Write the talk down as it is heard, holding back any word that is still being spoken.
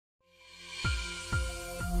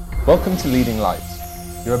Welcome to Leading Lights.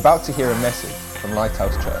 You're about to hear a message from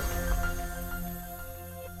Lighthouse Church.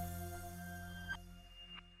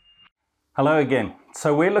 Hello again.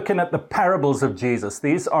 So we're looking at the parables of Jesus.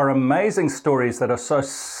 These are amazing stories that are so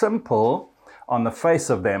simple on the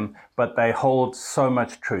face of them, but they hold so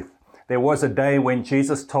much truth. There was a day when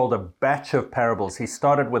Jesus told a batch of parables. He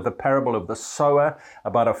started with the parable of the sower,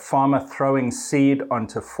 about a farmer throwing seed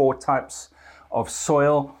onto 4 types of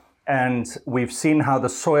soil. And we've seen how the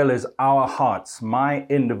soil is our hearts, my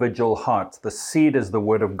individual heart. The seed is the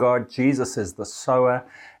word of God. Jesus is the sower.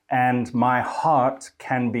 And my heart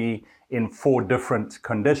can be in 4 different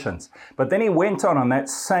conditions. But then he went on that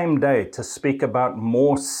same day to speak about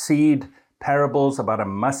more seed parables, about a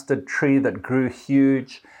mustard tree that grew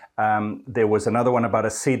huge. There was another one about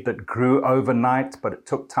a seed that grew overnight, but it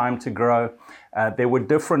took time to grow. There were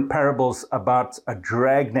different parables about a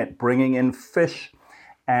dragnet bringing in fish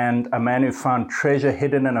and a man who found treasure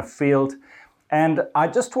hidden in a field. And I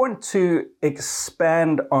just want to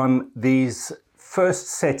expand on these first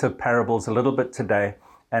set of parables a little bit today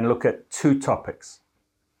and look at 2 topics.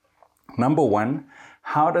 Number 1,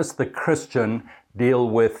 how does the Christian deal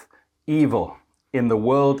with evil in the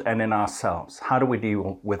world and in ourselves? How do we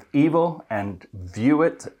deal with evil and view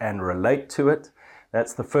it and relate to it?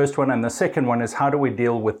 That's the first one. And the second one is, how do we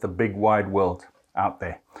deal with the big wide world out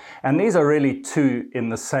there? And these are really 2 in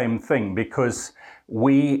the same thing, because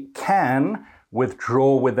we can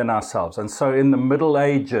withdraw within ourselves. And so in the Middle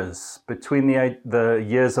Ages, between the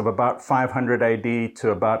years of about 500 AD to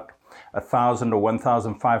about 1000 or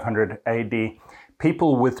 1500 AD,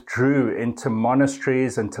 people withdrew into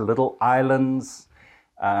monasteries, into little islands.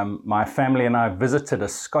 My family and I visited a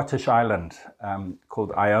Scottish island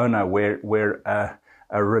called Iona, where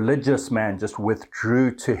a religious man just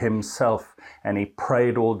withdrew to himself and he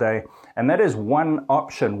prayed all day. And that is one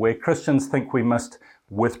option where Christians think we must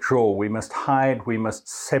withdraw, we must hide, we must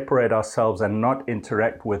separate ourselves and not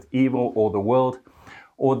interact with evil or the world.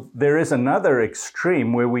 Or there is another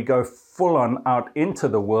extreme where we go full on out into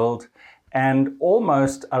the world and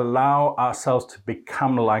almost allow ourselves to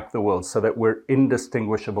become like the world so that we're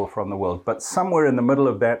indistinguishable from the world. But somewhere in the middle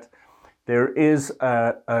of that, there is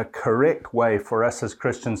a correct way for us as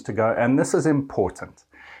Christians to go. And this is important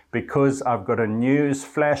because I've got a news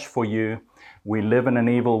flash for you. We live in an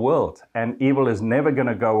evil world, and evil is never going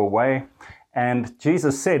to go away. And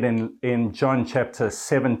Jesus said in John chapter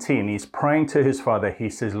 17, he's praying to his Father. He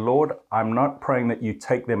says, Lord, I'm not praying that you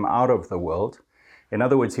take them out of the world. In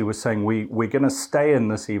other words, he was saying, we're going to stay in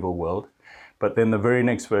this evil world. But then the very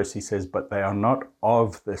next verse, he says, but they are not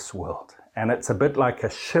of this world. And it's a bit like a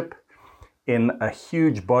ship in a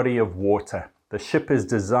huge body of water. The ship is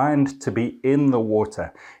designed to be in the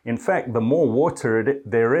water. In fact, the more water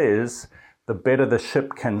there is, the better the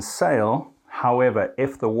ship can sail. However,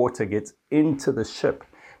 if the water gets into the ship,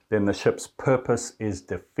 then the ship's purpose is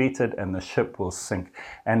defeated and the ship will sink.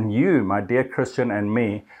 And you, my dear Christian, and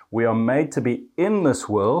me, we are made to be in this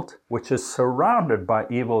world, which is surrounded by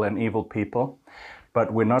evil and evil people,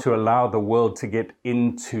 but we're not to allow the world to get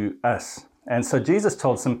into us. And so Jesus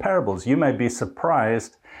told some parables. You may be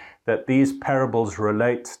surprised that these parables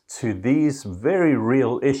relate to these very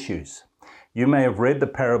real issues. You may have read the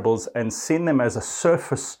parables and seen them as a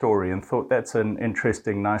surface story and thought that's an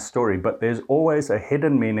interesting, nice story, but there's always a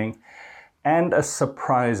hidden meaning and a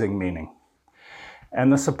surprising meaning.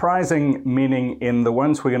 And the surprising meaning in the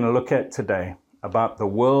ones we're going to look at today about the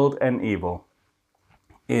world and evil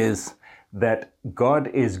is that God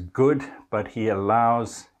is good, but he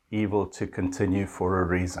allows evil to continue for a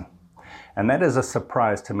reason. And that is a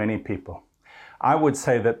surprise to many people. I would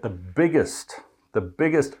say that the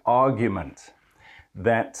biggest argument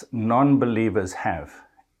that non-believers have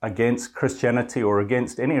against Christianity or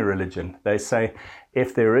against any religion, they say,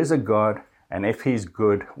 if there is a God and if he's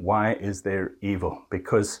good, why is there evil?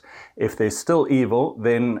 Because if there's still evil,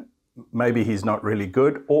 then maybe he's not really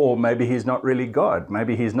good, or maybe he's not really God.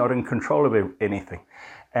 Maybe he's not in control of anything.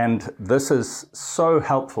 And this is so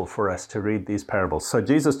helpful for us to read these parables. So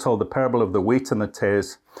Jesus told the parable of the wheat and the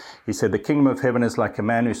tares. He said, the kingdom of heaven is like a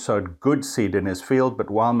man who sowed good seed in his field, but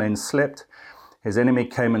while men slept, his enemy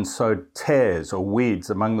came and sowed tares or weeds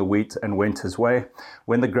among the wheat and went his way.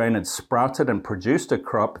 When the grain had sprouted and produced a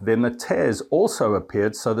crop, then the tares also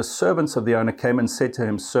appeared. So the servants of the owner came and said to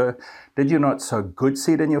him, Sir, did you not sow good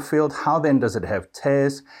seed in your field? How then does it have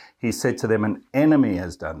tares? He said to them, an enemy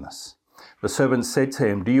has done this. The servant said to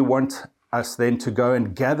him, do you want us then to go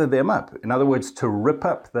and gather them up? In other words, to rip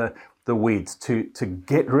up the weeds, to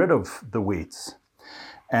get rid of the weeds.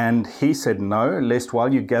 And he said, no, lest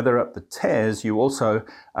while you gather up the tares, you also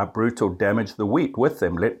uproot or damage the wheat with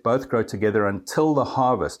them. Let both grow together until the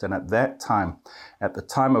harvest. And at that time, at the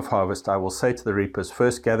time of harvest, I will say to the reapers,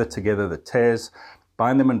 first gather together the tares,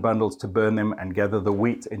 bind them in bundles to burn them, and gather the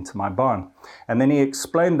wheat into my barn. And then he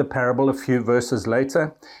explained the parable a few verses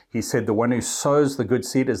later. He said, the one who sows the good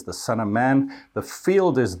seed is the Son of Man. The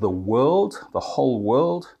field is the world, the whole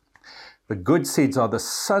world. The good seeds are the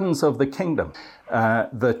sons of the kingdom.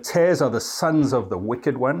 The tares are the sons of the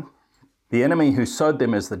wicked one. The enemy who sowed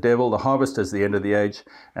them is the devil. The harvest is the end of the age,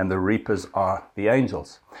 and the reapers are the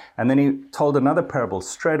angels. And then he told another parable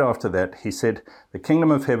straight after that. He said, the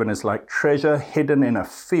kingdom of heaven is like treasure hidden in a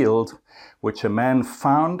field, which a man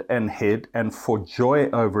found and hid, and for joy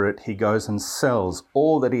over it, he goes and sells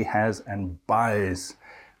all that he has and buys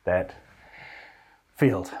that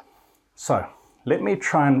field. So, let me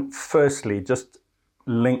try and firstly just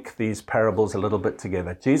link these parables a little bit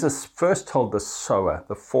together. Jesus first told the sower,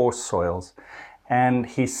 the four soils, and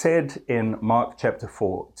he said in Mark chapter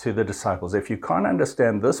 4 to the disciples, if you can't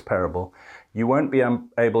understand this parable, you won't be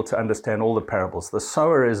able to understand all the parables. The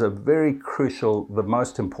sower is a very crucial, the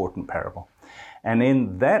most important parable. And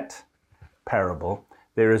in that parable,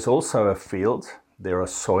 there is also a field, there are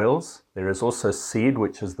soils, there is also seed,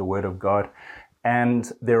 which is the word of God,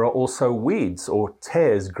 and there are also weeds or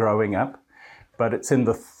tares growing up, but it's in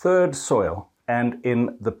the third soil. And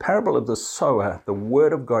in the parable of the sower, the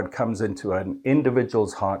word of God comes into an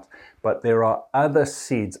individual's heart, but there are other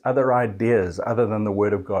seeds, other ideas other than the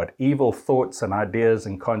word of God, evil thoughts and ideas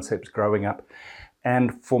and concepts growing up.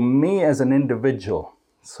 And for me as an individual,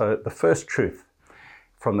 so the first truth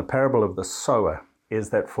from the parable of the sower is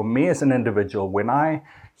that for me as an individual, when I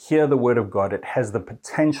hear the word of God, it has the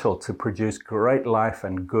potential to produce great life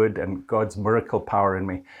and good and God's miracle power in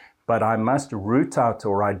me. But I must root out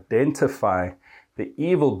or identify the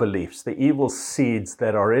evil beliefs, the evil seeds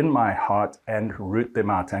that are in my heart and root them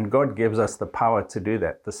out. And God gives us the power to do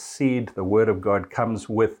that. The seed, the word of God, comes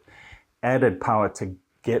with added power to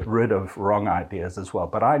get rid of wrong ideas as well.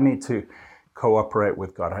 But I need to cooperate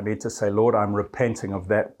with God. I need to say, Lord, I'm repenting of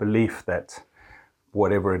that belief that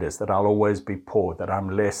whatever it is, that I'll always be poor, that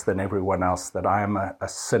I'm less than everyone else, that I am a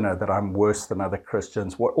sinner, that I'm worse than other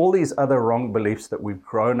Christians. All these other wrong beliefs that we've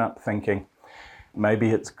grown up thinking.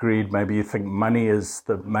 Maybe it's greed, maybe you think money is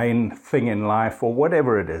the main thing in life, or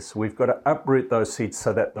whatever it is. We've got to uproot those seeds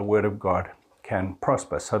so that the word of God can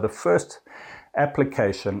prosper. So the first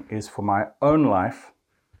application is for my own life.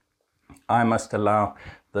 I must allow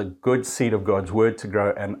the good seed of God's word to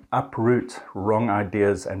grow and uproot wrong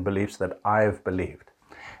ideas and beliefs that I've believed.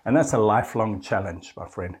 And that's a lifelong challenge, my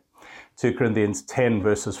friend. 2 Corinthians 10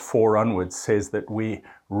 verses 4 onwards says that we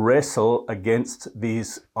wrestle against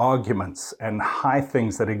these arguments and high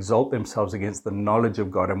things that exalt themselves against the knowledge of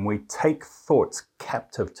God, and we take thoughts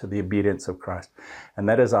captive to the obedience of Christ. And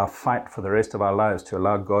that is our fight for the rest of our lives, to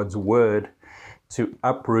allow God's word to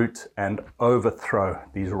uproot and overthrow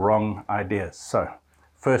these wrong ideas. So,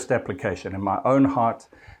 first application, in my own heart,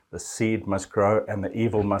 the seed must grow and the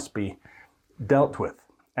evil must be dealt with.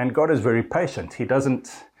 And God is very patient. He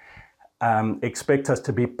doesn't expect us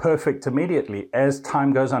to be perfect immediately. As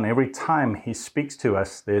time goes on, every time he speaks to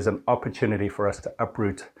us, there's an opportunity for us to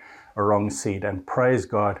uproot a wrong seed. And praise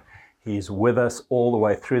God, he's with us all the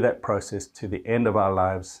way through that process to the end of our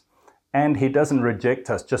lives. And he doesn't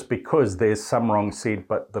reject us just because there's some wrong seed,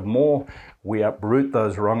 but the more we uproot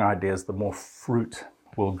those wrong ideas, the more fruit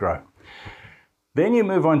will grow. Then you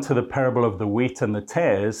move on to the parable of the wheat and the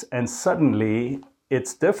tares, and suddenly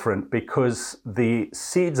it's different because the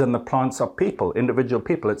seeds and the plants are people, individual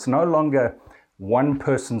people. It's no longer one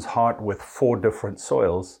person's heart with four different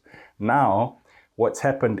soils. Now, what's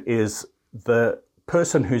happened is the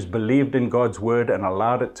person who's believed in God's word and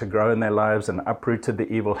allowed it to grow in their lives and uprooted the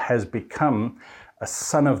evil has become a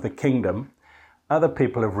son of the kingdom. Other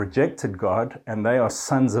people have rejected God and they are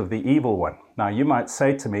sons of the evil one. Now you might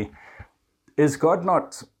say to me, is God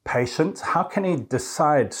not patient? How can he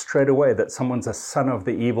decide straight away that someone's a son of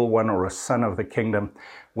the evil one or a son of the kingdom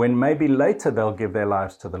when maybe later they'll give their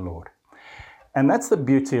lives to the Lord? And that's the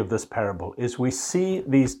beauty of this parable, is we see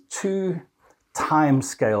these two time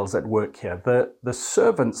scales at work here. The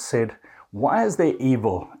servants said, why is there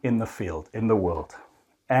evil in the field, in the world?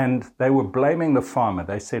 And they were blaming the farmer.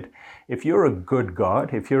 They said, if you're a good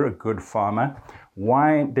God, if you're a good farmer,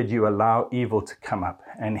 why did you allow evil to come up?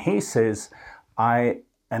 And he says,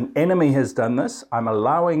 an enemy has done this. I'm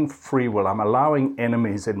allowing free will. I'm allowing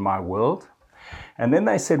enemies in my world. And then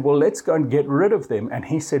they said, well, let's go and get rid of them. And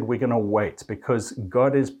he said, we're going to wait because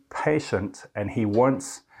God is patient and he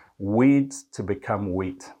wants weeds to become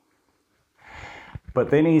wheat. But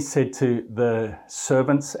then he said to the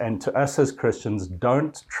servants and to us as Christians,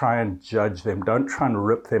 don't try and judge them. Don't try and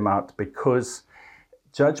rip them out, because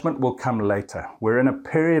judgment will come later. We're in a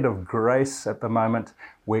period of grace at the moment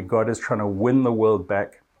where God is trying to win the world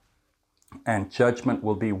back, and judgment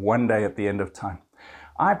will be one day at the end of time.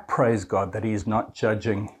 I praise God that he's not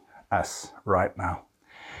judging us right now.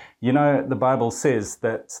 You know, the Bible says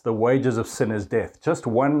that the wages of sin is death. Just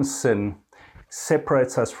one sin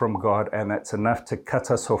separates us from God, and that's enough to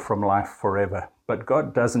cut us off from life forever. But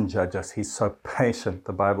God doesn't judge us. He's so patient,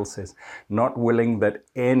 the Bible says, not willing that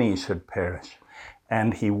any should perish.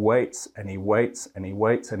 And he waits and he waits and he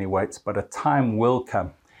waits and he waits. But a time will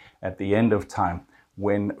come at the end of time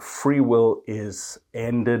when free will is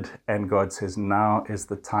ended and God says, now is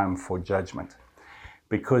the time for judgment.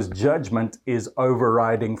 Because judgment is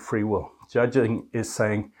overriding free will. Judging is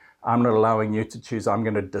saying, I'm not allowing you to choose. I'm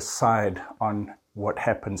going to decide on what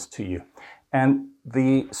happens to you. And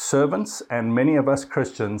the servants and many of us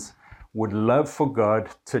Christians would love for God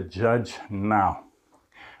to judge now.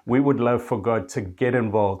 We would love for God to get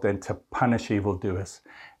involved and to punish evildoers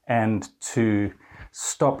and to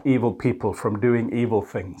stop evil people from doing evil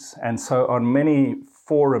things. And so on many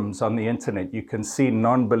forums on the internet, you can see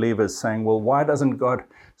non-believers saying, well, why doesn't God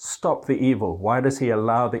stop the evil? Why does he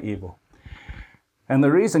allow the evil? And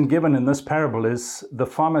the reason given in this parable is the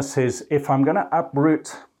farmer says, if I'm going to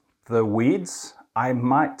uproot the weeds, I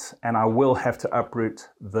might and I will have to uproot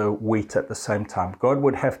the wheat at the same time. God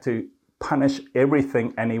would have to punish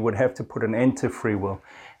everything, and he would have to put an end to free will.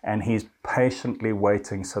 And he's patiently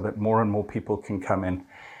waiting so that more and more people can come in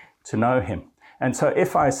to know him. And so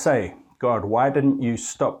if I say, God, why didn't you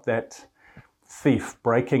stop that thief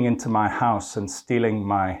breaking into my house and stealing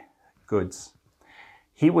my goods?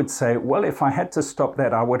 He would say, well, if I had to stop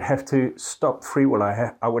that, I would have to stop free will.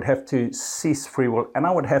 I would have to cease free will, and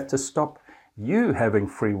I would have to stop you having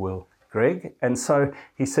free will, Greg. And so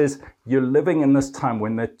he says, you're living in this time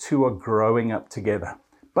when the two are growing up together.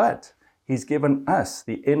 But he's given us,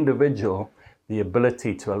 the individual, the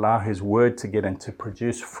ability to allow his word to get in, to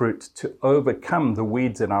produce fruit, to overcome the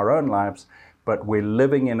weeds in our own lives. But we're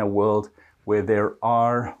living in a world where there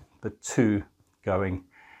are the two going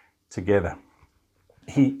together.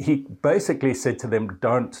 He basically said to them,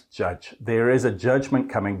 don't judge. There is a judgment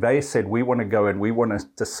coming. They said, we want to go and we want to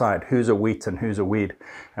decide who's a wheat and who's a weed,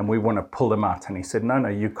 and we want to pull them out. And he said, no,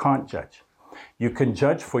 you can't judge. You can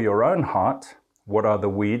judge for your own heart, what are the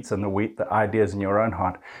weeds and the wheat, the ideas in your own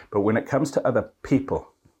heart. But when it comes to other people,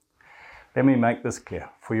 let me make this clear.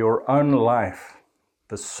 For your own life,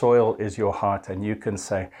 the soil is your heart, and you can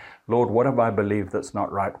say, Lord, what have I believed that's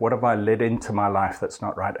not right? What have I let into my life that's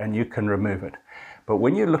not right? And you can remove it. But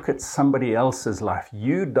when you look at somebody else's life,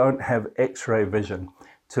 you don't have X-ray vision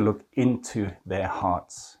to look into their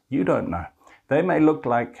hearts. You don't know. They may look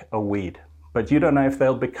like a weed, but you don't know if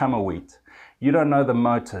they'll become a wheat. You don't know the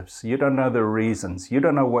motives. You don't know the reasons. You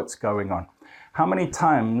don't know what's going on. How many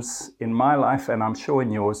times in my life, and I'm sure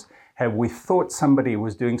in yours, have we thought somebody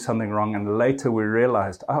was doing something wrong, and later we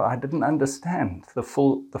realized, oh, I didn't understand the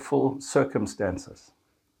full circumstances.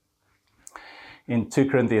 In 2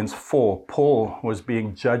 Corinthians 4, Paul was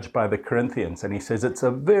being judged by the Corinthians, and he says, it's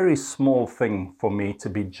a very small thing for me to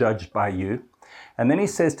be judged by you. And then he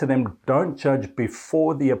says to them, don't judge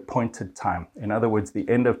before the appointed time. In other words, the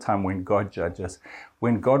end of time when God judges,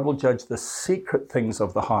 when God will judge the secret things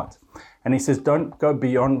of the heart. And he says, don't go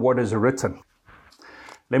beyond what is written.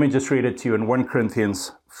 Let me just read it to you in 1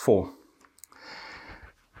 Corinthians 4.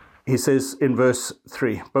 He says in verse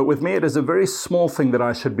 3, but with me it is a very small thing that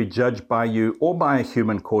I should be judged by you or by a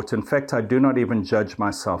human court. In fact, I do not even judge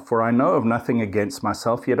myself, for I know of nothing against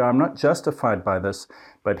myself, yet I am not justified by this,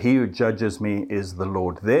 but he who judges me is the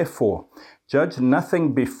Lord. Therefore, judge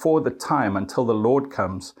nothing before the time until the Lord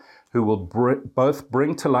comes, who will both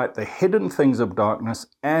bring to light the hidden things of darkness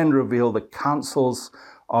and reveal the counsels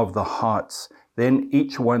of the hearts. Then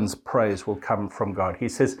each one's praise will come from God. He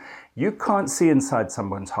says, you can't see inside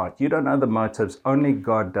someone's heart. You don't know the motives. Only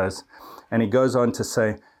God does. And he goes on to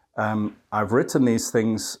say, I've written these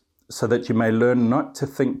things so that you may learn not to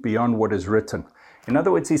think beyond what is written. In other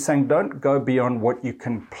words, he's saying, don't go beyond what you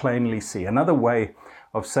can plainly see. Another way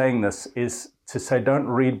of saying this is to say, don't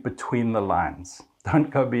read between the lines. Don't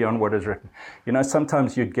go beyond what is written. You know,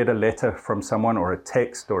 sometimes you'd get a letter from someone or a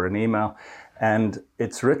text or an email, and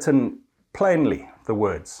it's written plainly, the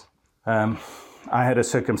words. I had a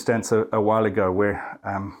circumstance a while ago where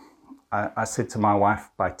I said to my wife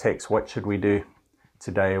by text, what should we do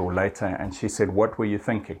today or later? And she said, what were you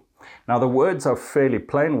thinking? Now the words are fairly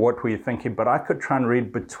plain, what were you thinking? But I could try and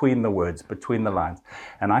read between the words, between the lines.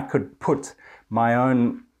 And I could put my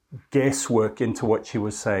own guesswork into what she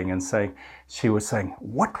was saying and she was saying,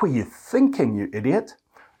 "What were you thinking, you idiot?"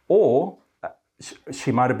 Or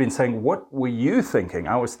she might have been saying, "What were you thinking?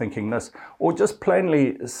 I was thinking this." Or just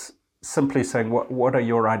plainly simply saying, what are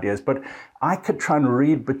your ideas? But I could try and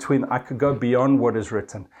read I could go beyond what is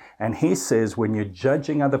written. And he says, when you're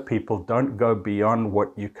judging other people, don't go beyond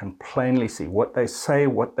what you can plainly see, what they say,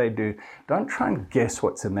 what they do. Don't try and guess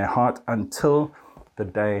what's in their heart until the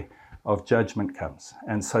day of judgment comes.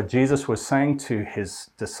 And so Jesus was saying to his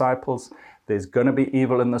disciples, there's going to be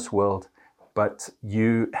evil in this world, but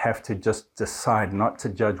you have to just decide not to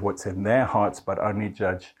judge what's in their hearts, but only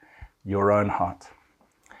judge your own heart.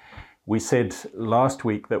 We said last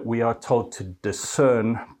week that we are told to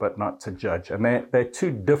discern, but not to judge. And they're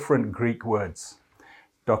two different Greek words.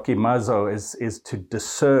 Dokimazo is to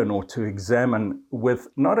discern or to examine with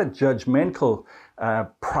not a judgmental,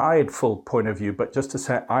 prideful point of view, but just to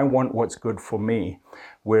say, I want what's good for me.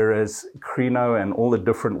 Whereas krino and all the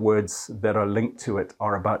different words that are linked to it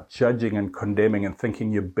are about judging and condemning and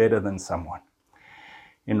thinking you're better than someone.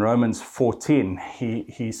 In Romans 14,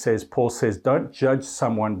 Paul says, don't judge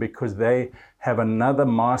someone because they have another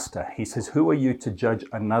master. He says, who are you to judge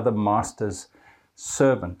another master's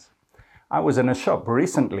servant? I was in a shop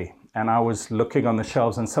recently and I was looking on the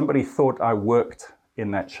shelves and somebody thought I worked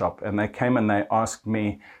in that shop, and they came and they asked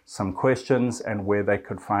me some questions and where they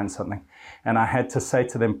could find something. And I had to say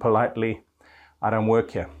to them politely, I don't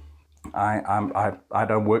work here. I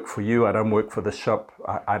don't work for you. I don't work for the shop.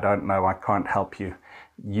 I don't know. I can't help you.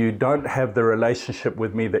 You don't have the relationship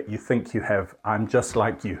with me that you think you have. I'm just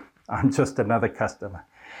like you. I'm just another customer.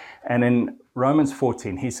 And in Romans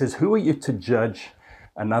 14, he says, who are you to judge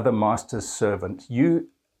another master's servant? You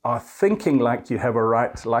are thinking like you have a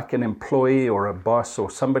right, like an employee or a boss or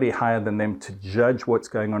somebody higher than them, to judge what's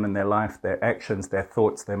going on in their life, their actions, their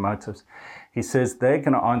thoughts, their motives. He says they're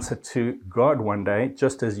going to answer to God one day,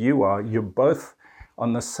 just as you are. You're both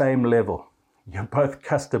on the same level. You're both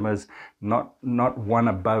customers, not one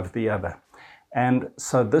above the other. And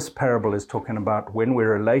so this parable is talking about when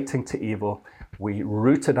we're relating to evil, we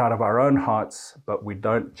root it out of our own hearts, but we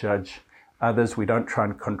don't judge others. We don't try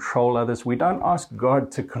and control others. We don't ask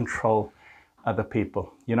God to control other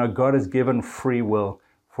people. You know, God has given free will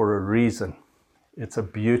for a reason. It's a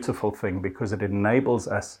beautiful thing because it enables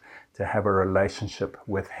us to have a relationship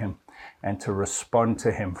with Him and to respond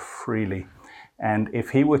to Him freely. And if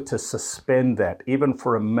He were to suspend that, even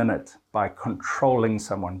for a minute, by controlling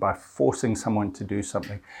someone, by forcing someone to do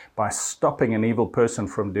something, by stopping an evil person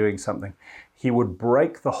from doing something, He would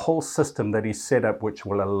break the whole system that He set up, which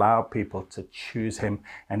will allow people to choose Him.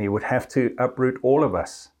 And He would have to uproot all of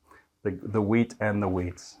us, the wheat and the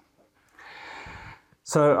weeds.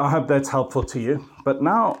 So I hope that's helpful to you. But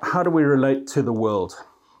now, how do we relate to the world?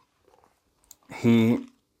 He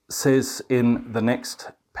says in the next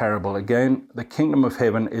parable again, the kingdom of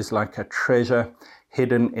heaven is like a treasure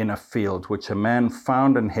hidden in a field, which a man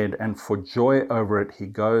found and hid, and for joy over it he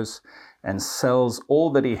goes and sells all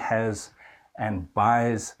that he has and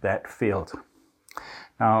buys that field.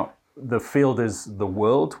 Now, the field is the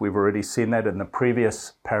world. We've already seen that in the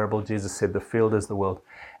previous parable. Jesus said the field is the world.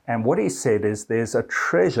 And what He said is there's a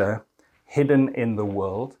treasure hidden in the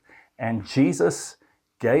world, and Jesus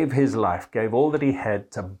gave His life, gave all that He had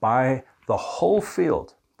to buy the whole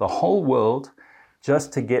field, the whole world,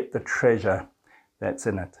 just to get the treasure that's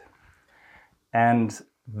in it. And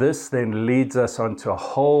this then leads us on to a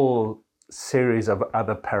whole series of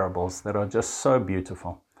other parables that are just so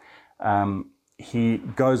beautiful. He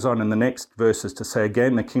goes on in the next verses to say,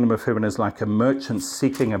 again, the kingdom of heaven is like a merchant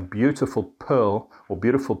seeking a beautiful pearl or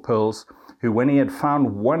beautiful pearls, who when he had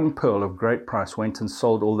found one pearl of great price went and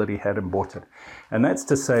sold all that he had and bought it. And that's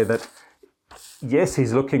to say that yes,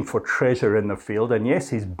 he's looking for treasure in the field, and yes,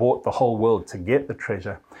 he's bought the whole world to get the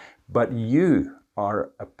treasure, but you are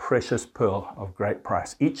a precious pearl of great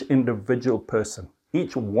price. Each individual person,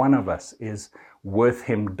 each one of us is worth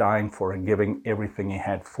Him dying for and giving everything He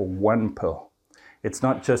had for one pearl. It's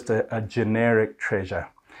not just a generic treasure.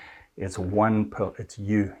 It's one pearl. It's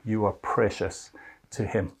you. You are precious to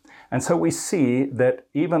Him. And so we see that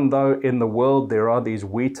even though in the world there are these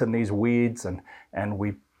wheat and these weeds, and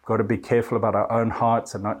we've got to be careful about our own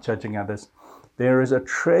hearts and not judging others, there is a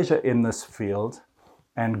treasure in this field,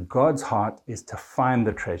 and God's heart is to find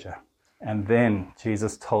the treasure. And then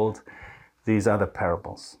Jesus told these other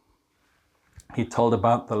parables. He told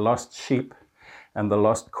about the lost sheep and the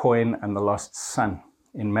lost coin and the lost son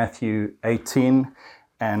in Matthew 18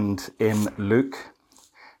 and in Luke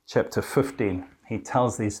chapter 15. He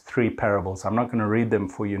tells these three parables. I'm not going to read them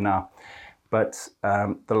for you now, But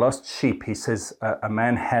the lost sheep, he says, a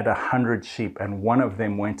man had 100 sheep and one of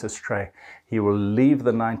them went astray. He will leave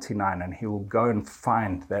the 99 and he will go and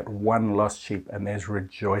find that one lost sheep, and there's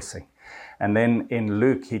rejoicing. And then in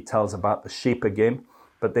Luke, he tells about the sheep again,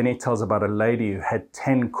 but then he tells about a lady who had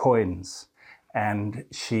 10 coins, and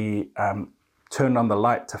she turned on the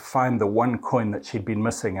light to find the one coin that she'd been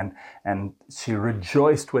missing, and she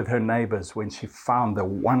rejoiced with her neighbors when she found the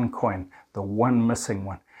one coin, the one missing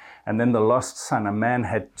one. And then the lost son, a man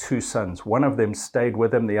had 2 sons. One of them stayed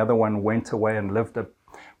with him, the other one went away and lived a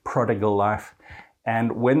prodigal life.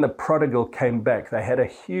 And when the prodigal came back, they had a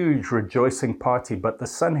huge rejoicing party, but the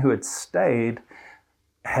son who had stayed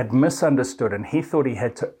had misunderstood, and he thought he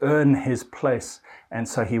had to earn his place, and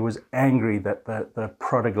so he was angry that the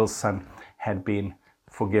prodigal son had been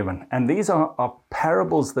forgiven. And these are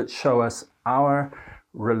parables that show us our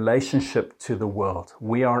relationship to the world.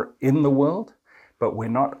 We are in the world, but we're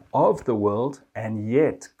not of the world, and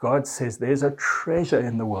yet God says there's a treasure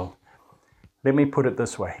in the world. Let me put it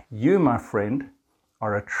this way. You, my friend,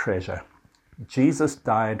 are a treasure. Jesus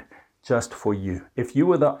died just for you. If you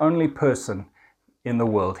were the only person in the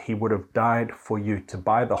world, he would have died for you, to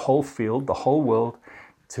buy the whole field, the whole world,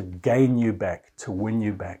 to gain you back, to win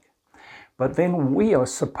you back. But then we are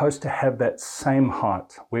supposed to have that same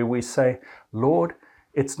heart where we say, Lord,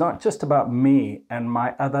 it's not just about me and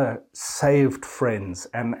my other saved friends,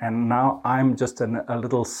 and now I'm just in a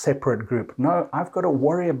little separate group. No, I've got to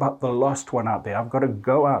worry about the lost one out there. I've got to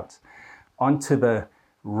go out onto the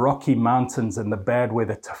rocky mountains in the bad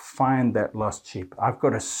weather to find that lost sheep. I've got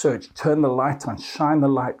to search, turn the light on, shine the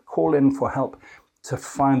light, call in for help to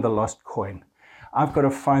find the lost coin. I've got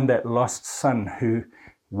to find that lost son who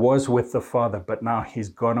was with the father, but now he's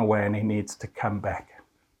gone away and he needs to come back.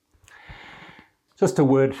 Just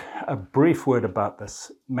a brief word about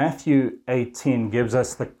this. Matthew 18 gives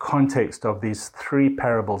us the context of these 3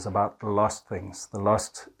 parables about the lost things, the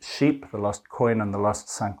lost sheep, the lost coin, and the lost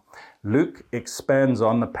son. Luke expands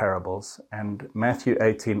on the parables, and Matthew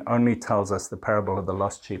 18 only tells us the parable of the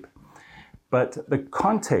lost sheep. But the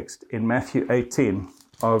context in Matthew 18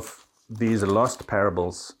 of these lost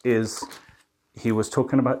parables is he was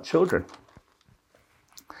talking about children.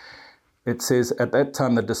 It says, at that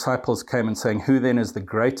time the disciples came and saying, who then is the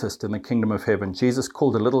greatest in the kingdom of heaven? Jesus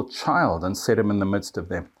called a little child and set him in the midst of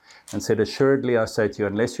them, and said, assuredly I say to you,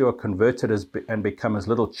 unless you are converted and become as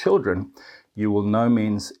little children, you will no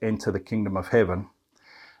means enter the kingdom of heaven.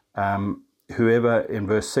 Whoever, in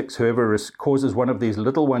verse 6, whoever causes one of these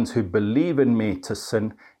little ones who believe in me to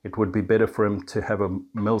sin, it would be better for him to have a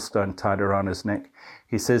millstone tied around his neck.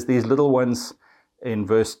 He says these little ones in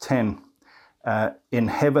verse 10, in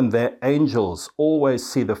heaven their angels always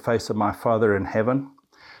see the face of my Father in heaven.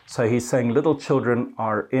 So he's saying little children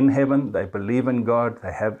are in heaven, they believe in God,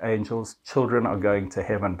 they have angels. Children are going to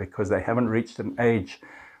heaven because they haven't reached an age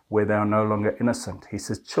where they are no longer innocent. He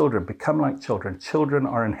says, children, become like children. Children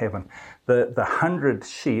are in heaven. The 100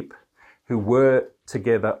 sheep who were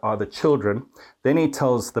together are the children. Then he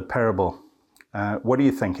tells the parable. What do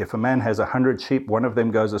you think? If a man has 100 sheep, one of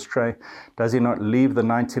them goes astray, does he not leave the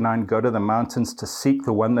 99, go to the mountains to seek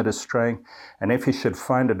the one that is straying? And if he should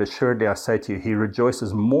find it, assuredly I say to you, he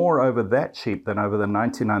rejoices more over that sheep than over the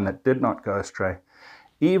 99 that did not go astray.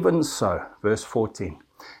 Even so, verse 14,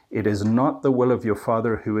 it is not the will of your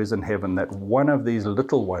Father who is in heaven that one of these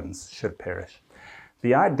little ones should perish.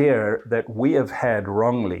 The idea that we have had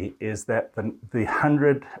wrongly is that the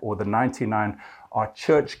 100 or the 99 are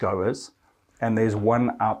churchgoers, and there's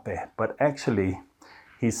one out there. But actually,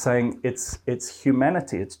 he's saying it's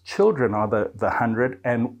humanity, it's children are the 100,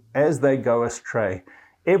 and as they go astray,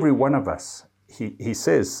 every one of us, he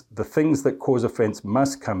says, the things that cause offense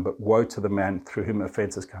must come, but woe to the man through whom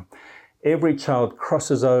offenses come. Every child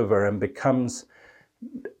crosses over and becomes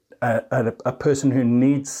a person who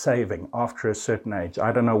needs saving after a certain age.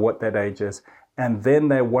 I don't know what that age is. And then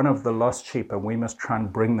they're one of the lost sheep, and we must try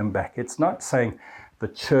and bring them back. It's not saying the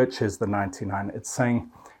church is the 99. It's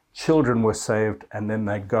saying children were saved, and then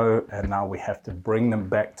they go, and now we have to bring them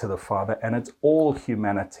back to the Father. And it's all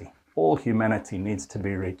humanity. All humanity needs to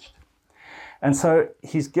be reached. And so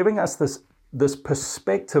he's giving us this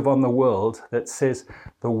perspective on the world that says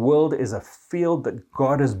the world is a field that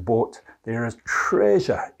God has bought. There is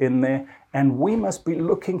treasure in there, and we must be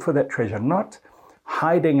looking for that treasure, not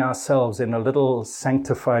hiding ourselves in a little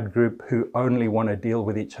sanctified group who only want to deal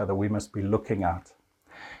with each other. We must be looking out.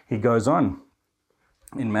 He goes on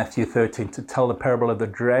in Matthew 13 to tell the parable of the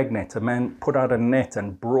dragnet. A man put out a net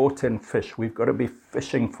and brought in fish. We've got to be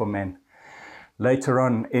fishing for men. Later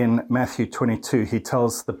on in Matthew 22, he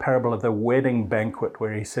tells the parable of the wedding banquet,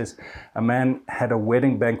 where he says a man had a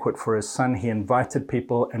wedding banquet for his son. He invited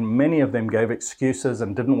people, and many of them gave excuses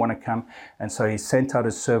and didn't want to come. And so he sent out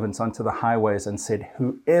his servants onto the highways and said,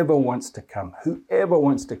 whoever wants to come,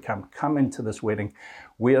 come into this wedding.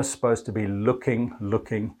 We are supposed to be looking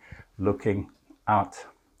out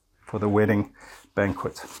for the wedding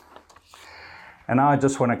banquet. And I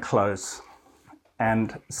just want to close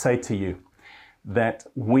and say to you that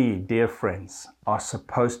we, dear friends, are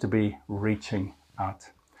supposed to be reaching out.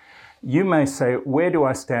 You may say, where do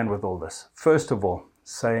I stand with all this? First of all,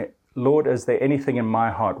 say, Lord, is there anything in my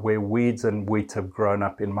heart where weeds and wheat have grown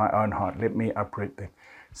up in my own heart? Let me uproot them.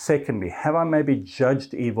 Secondly, have I maybe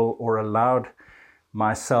judged evil or allowed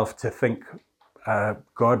myself to think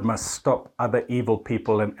God must stop other evil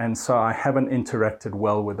people, and so I haven't interacted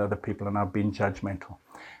well with other people and I've been judgmental?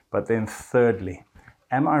 But then thirdly,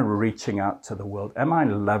 am I reaching out to the world? Am I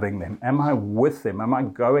loving them? Am I with them? Am I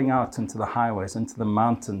going out into the highways, into the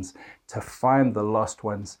mountains to find the lost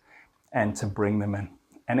ones and to bring them in?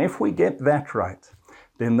 And if we get that right,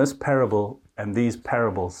 then this parable and these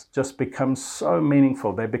parables just become so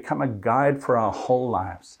meaningful. They become a guide for our whole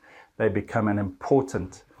lives. They become an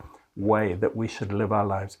important way that we should live our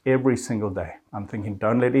lives every single day. I'm thinking,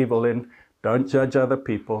 don't let evil in, don't judge other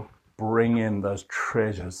people, bring in those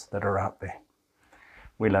treasures that are out there.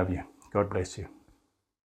 We love you. God bless you.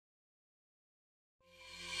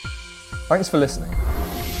 Thanks for listening.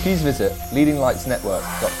 Please visit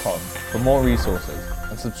leadinglightsnetwork.com for more resources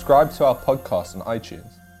and subscribe to our podcast on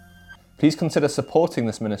iTunes. Please consider supporting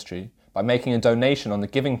this ministry by making a donation on the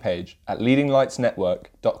giving page at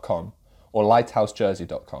leadinglightsnetwork.com or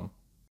lighthousejersey.com.